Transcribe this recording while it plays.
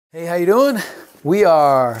Hey, how you doing? We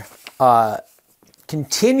are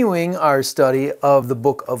continuing our study of the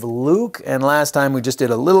book of Luke, and last time we just did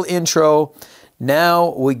a little intro.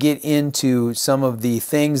 Now we get into some of the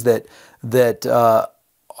things that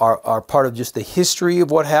are part of just the history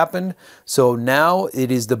of what happened. So now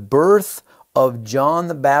it is the birth of John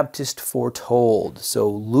the Baptist foretold. So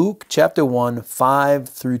Luke chapter 1, 5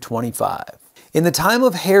 through 25. In the time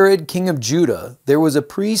of Herod, king of Judah, there was a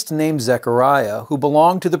priest named Zechariah who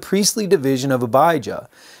belonged to the priestly division of Abijah.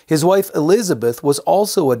 His wife Elizabeth was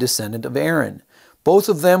also a descendant of Aaron. Both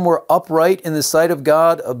of them were upright in the sight of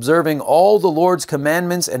God, observing all the Lord's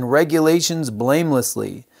commandments and regulations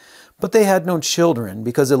blamelessly. But they had no children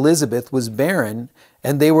because Elizabeth was barren,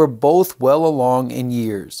 and they were both well along in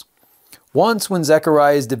years. Once, when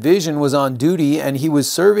Zechariah's division was on duty and he was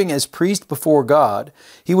serving as priest before God,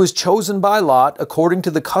 he was chosen by lot, according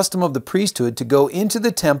to the custom of the priesthood, to go into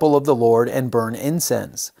the temple of the Lord and burn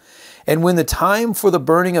incense. And when the time for the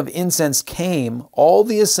burning of incense came, all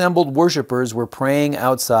the assembled worshippers were praying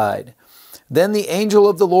outside. Then the angel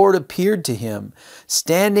of the Lord appeared to him,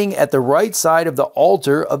 standing at the right side of the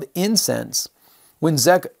altar of incense.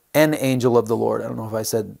 An angel of the Lord. I don't know if I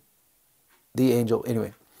said the angel.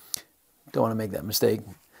 Anyway. Don't want to make that mistake.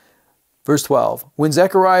 Verse 12, when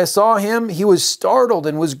Zechariah saw him, he was startled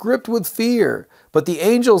and was gripped with fear. But the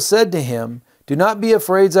angel said to him, "Do not be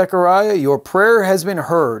afraid, Zechariah. Your prayer has been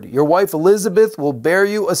heard. Your wife Elizabeth will bear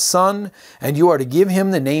you a son, and you are to give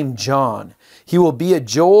him the name John. He will be a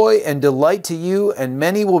joy and delight to you, and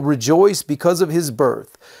many will rejoice because of his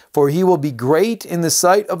birth. For he will be great in the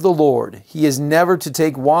sight of the Lord. He is never to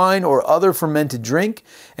take wine or other fermented drink,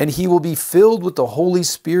 and he will be filled with the Holy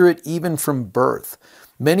Spirit even from birth.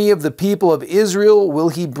 Many of the people of Israel will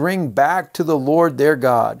he bring back to the Lord their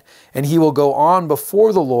God, and he will go on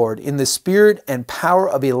before the Lord in the spirit and power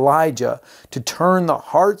of Elijah to turn the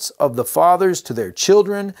hearts of the fathers to their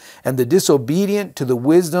children and the disobedient to the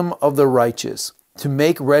wisdom of the righteous, to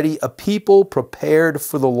make ready a people prepared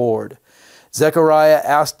for the Lord." Zechariah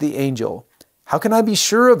asked the angel, "How can I be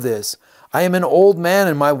sure of this? I am an old man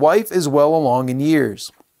and my wife is well along in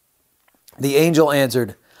years." The angel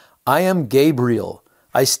answered, "I am Gabriel.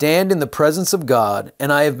 I stand in the presence of God,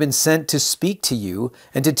 and I have been sent to speak to you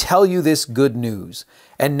and to tell you this good news.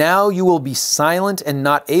 And now you will be silent and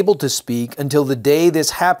not able to speak until the day this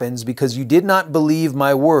happens, because you did not believe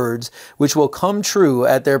my words, which will come true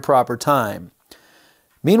at their proper time."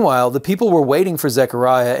 Meanwhile, the people were waiting for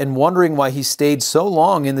Zechariah and wondering why he stayed so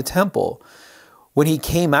long in the temple. When he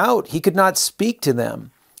came out, he could not speak to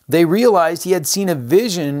them. They realized he had seen a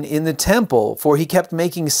vision in the temple, for he kept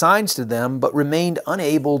making signs to them, but remained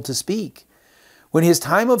unable to speak. When his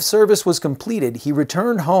time of service was completed, he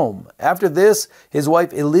returned home. After this, his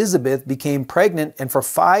wife Elizabeth became pregnant and for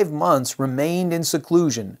 5 months remained in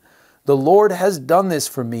seclusion. "The Lord has done this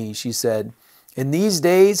for me," she said. "In these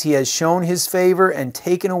days he has shown his favor and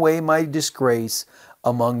taken away my disgrace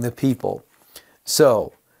among the people."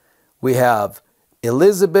 So, we have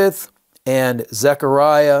Elizabeth and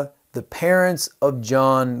Zechariah, the parents of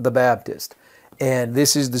John the Baptist. And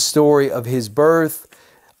this is the story of his birth.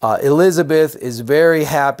 Elizabeth is very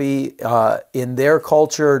happy. In their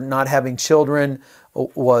culture, not having children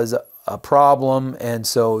was a problem. And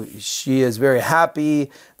so she is very happy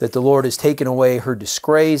that the Lord has taken away her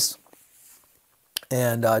disgrace.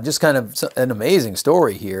 And just kind of an amazing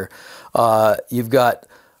story here. You've got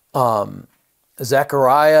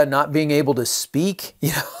Zechariah not being able to speak,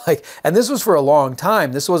 and this was for a long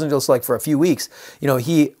time. This wasn't just like for a few weeks.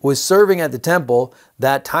 He was serving at the temple.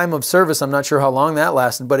 That time of service, I'm not sure how long that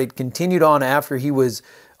lasted, but it continued on after he was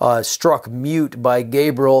struck mute by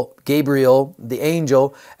Gabriel, the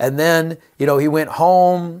angel. And then, he went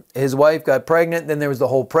home, his wife got pregnant, then there was the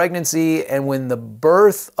whole pregnancy. And when the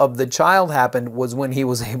birth of the child happened was when he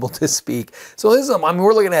was able to speak. So this is,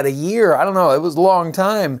 we're looking at a year. I don't know. It was a long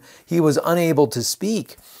time. He was unable to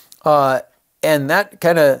speak. And that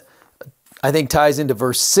kind of, I think, ties into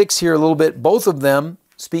verse 6 here a little bit. Both of them,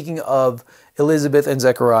 speaking of Elizabeth and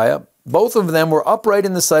Zechariah, both of them were upright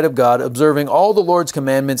in the sight of God, observing all the Lord's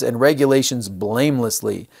commandments and regulations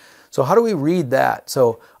blamelessly. So how do we read that?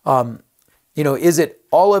 So, is it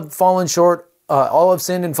all have fallen short, all have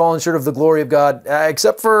sinned and fallen short of the glory of God,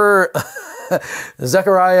 except for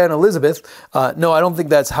Zechariah and Elizabeth? No, I don't think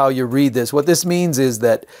that's how you read this. What this means is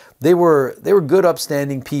that they were good,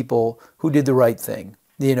 upstanding people who did the right thing.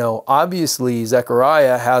 Obviously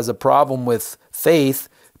Zechariah has a problem with faith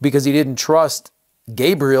because he didn't trust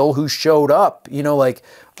Gabriel, who showed up.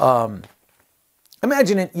 Imagine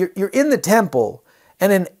it, you're in the temple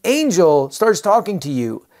and an angel starts talking to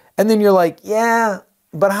you, and then you're like, yeah,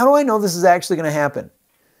 but how do I know this is actually going to happen?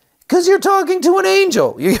 because you're talking to an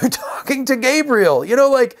angel. You're talking to Gabriel. You know,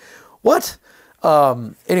 like, what?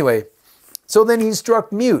 Anyway, so then he's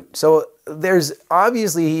struck mute. So there's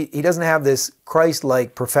obviously, he doesn't have this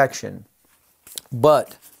Christ-like perfection,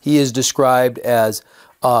 but he is described as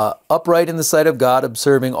upright in the sight of God,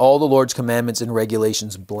 observing all the Lord's commandments and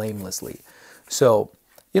regulations blamelessly. So,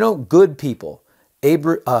 you know, good people.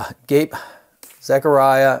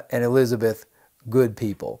 Zechariah and Elizabeth, good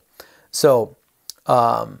people. So,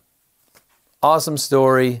 awesome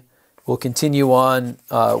story. We'll continue on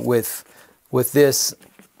with this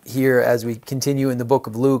here as we continue in the book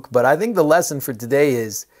of Luke. But I think the lesson for today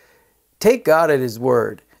is take God at his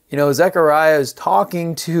word. You know, Zechariah is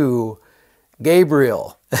talking to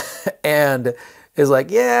Gabriel and is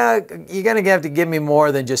like, yeah, you're going to have to give me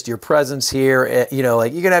more than just your presence here. You know,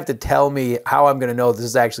 like, you're going to have to tell me how I'm going to know this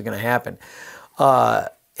is actually going to happen.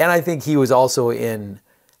 And I think he was also in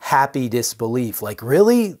happy disbelief. Like,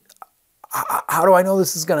 really? How do I know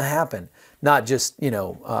this is going to happen? Not just, you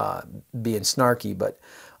know, being snarky, but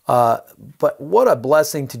what a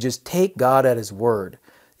blessing to just take God at his word.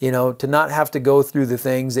 You know, to not have to go through the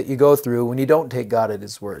things that you go through when you don't take God at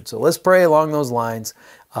his word. So let's pray along those lines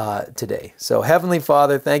today. So Heavenly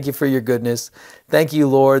Father, thank you for your goodness. Thank you,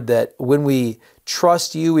 Lord, that when we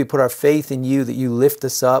trust you, we put our faith in you, that you lift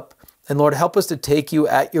us up. And Lord, help us to take you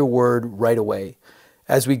at your word right away.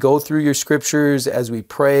 As we go through your scriptures, as we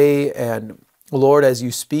pray, and Lord, as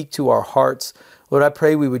you speak to our hearts, Lord, I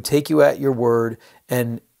pray we would take you at your word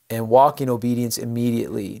and walk in obedience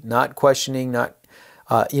immediately, not questioning, not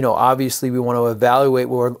you know, obviously we want to evaluate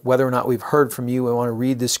whether or not we've heard from you. We want to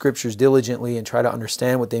read the scriptures diligently and try to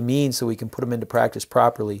understand what they mean so we can put them into practice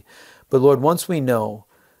properly. But Lord, once we know,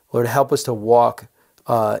 Lord, help us to walk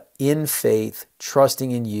in faith,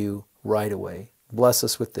 trusting in you right away. Bless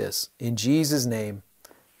us with this. In Jesus' name,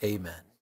 amen.